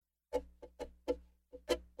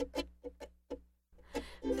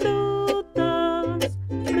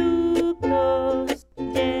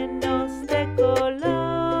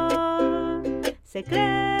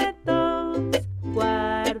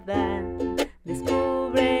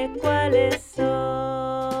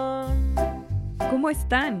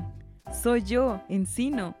están? Soy yo,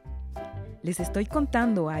 Encino. Les estoy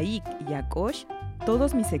contando a Ike y a Kosh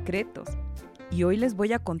todos mis secretos. Y hoy les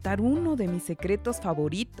voy a contar uno de mis secretos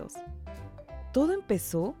favoritos. Todo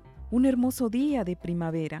empezó un hermoso día de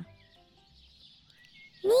primavera.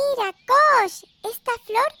 ¡Mira, Kosh! Esta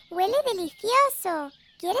flor huele delicioso.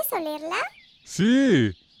 ¿Quieres olerla?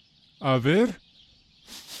 Sí. A ver.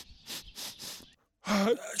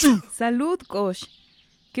 ¡Salud, Kosh!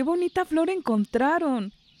 ¡Qué bonita flor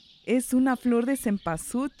encontraron! Es una flor de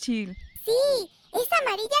cempasúchil. Sí, es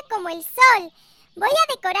amarilla como el sol. Voy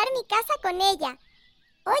a decorar mi casa con ella.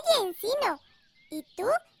 Oye, Encino, ¿y tú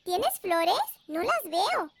tienes flores? No las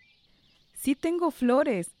veo. Sí tengo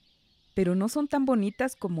flores, pero no son tan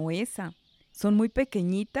bonitas como esa. Son muy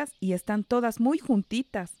pequeñitas y están todas muy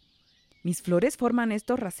juntitas. Mis flores forman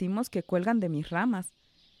estos racimos que cuelgan de mis ramas.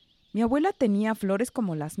 Mi abuela tenía flores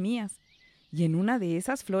como las mías, y en una de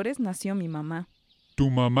esas flores nació mi mamá. ¿Tu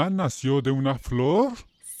mamá nació de una flor?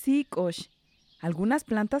 Sí, Kosh. Algunas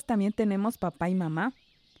plantas también tenemos papá y mamá.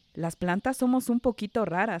 Las plantas somos un poquito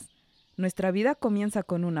raras. Nuestra vida comienza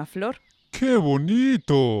con una flor. ¡Qué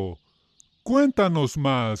bonito! Cuéntanos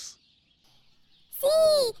más. Sí,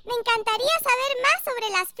 me encantaría saber más sobre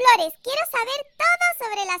las flores. Quiero saber todo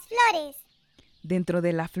sobre las flores. Dentro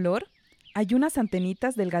de la flor hay unas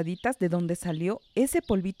antenitas delgaditas de donde salió ese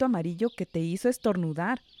polvito amarillo que te hizo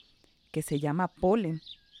estornudar, que se llama polen.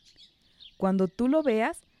 Cuando tú lo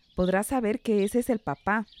veas, podrás saber que ese es el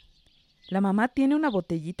papá. La mamá tiene una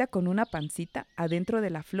botellita con una pancita adentro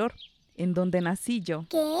de la flor, en donde nací yo.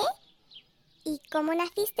 ¿Qué? ¿Y cómo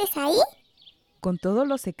naciste ahí? Con todos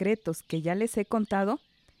los secretos que ya les he contado,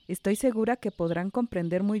 estoy segura que podrán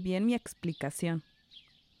comprender muy bien mi explicación.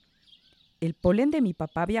 El polen de mi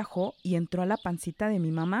papá viajó y entró a la pancita de mi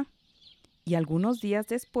mamá, y algunos días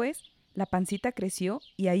después, la pancita creció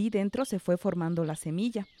y ahí dentro se fue formando la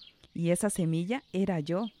semilla, y esa semilla era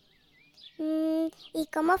yo. ¿Y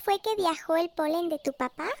cómo fue que viajó el polen de tu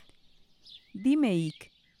papá? Dime,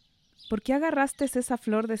 Ike, ¿por qué agarraste esa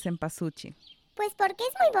flor de cempasúchil? Pues porque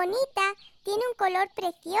es muy bonita, tiene un color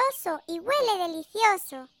precioso y huele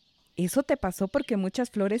delicioso. Eso te pasó porque muchas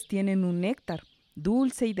flores tienen un néctar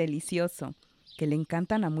dulce y delicioso, que le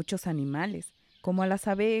encantan a muchos animales, como a las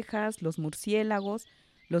abejas, los murciélagos,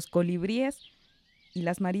 los colibríes y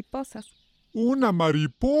las mariposas. ¡Una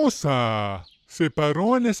mariposa! Se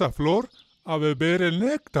paró en esa flor a beber el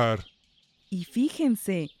néctar. Y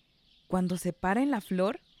fíjense, cuando se para en la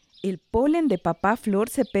flor, el polen de papá flor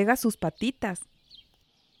se pega a sus patitas.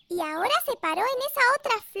 Y ahora se paró en esa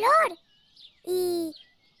otra flor. Y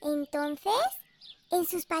entonces, en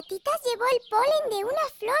sus patitas llevó el polen de una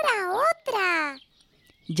flor a otra.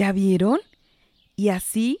 ¿Ya vieron? Y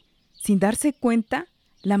así, sin darse cuenta,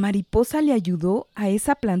 la mariposa le ayudó a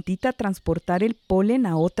esa plantita a transportar el polen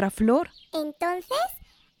a otra flor. Entonces,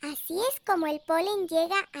 así es como el polen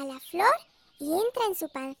llega a la flor y entra en su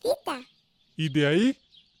pancita. Y de ahí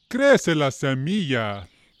crece la semilla.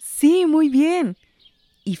 Sí, muy bien.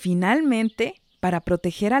 Y finalmente, para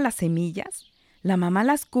proteger a las semillas, la mamá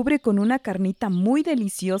las cubre con una carnita muy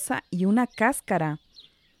deliciosa y una cáscara.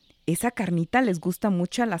 Esa carnita les gusta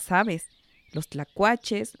mucho a las aves, los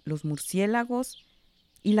tlacuaches, los murciélagos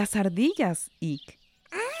y las ardillas, Ike.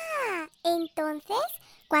 Ah, entonces,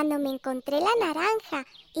 cuando me encontré la naranja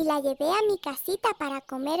y la llevé a mi casita para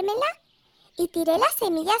comérmela y tiré las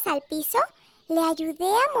semillas al piso, le ayudé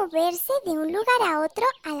a moverse de un lugar a otro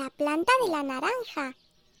a la planta de la naranja.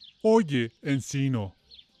 Oye, Encino,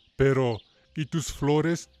 pero ¿y tus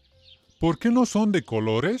flores? ¿Por qué no son de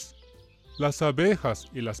colores? Las abejas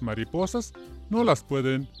y las mariposas no las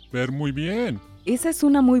pueden ver muy bien. Esa es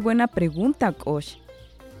una muy buena pregunta, Kosh.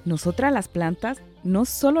 Nosotras las plantas no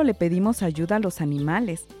solo le pedimos ayuda a los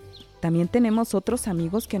animales, también tenemos otros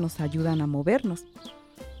amigos que nos ayudan a movernos.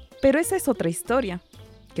 Pero esa es otra historia,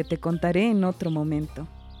 que te contaré en otro momento.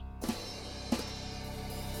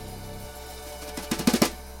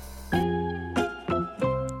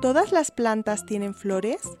 ¿Todas las plantas tienen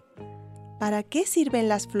flores? ¿Para qué sirven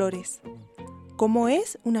las flores? ¿Cómo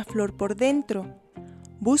es una flor por dentro?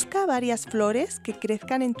 Busca varias flores que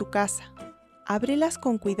crezcan en tu casa. Ábrelas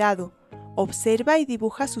con cuidado. Observa y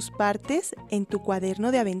dibuja sus partes en tu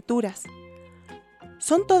cuaderno de aventuras.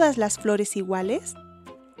 ¿Son todas las flores iguales?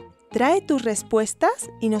 Trae tus respuestas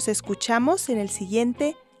y nos escuchamos en el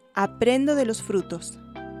siguiente Aprendo de los frutos.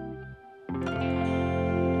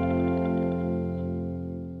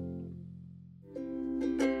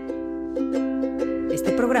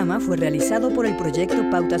 Este programa fue realizado por el proyecto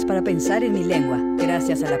Pautas para Pensar en mi Lengua,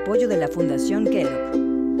 gracias al apoyo de la Fundación Kellogg.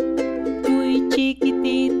 Muy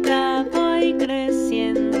chiquitita voy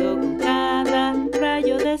creciendo con cada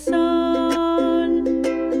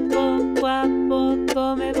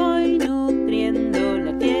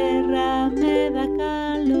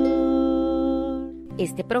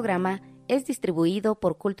Este programa es distribuido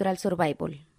por Cultural Survival.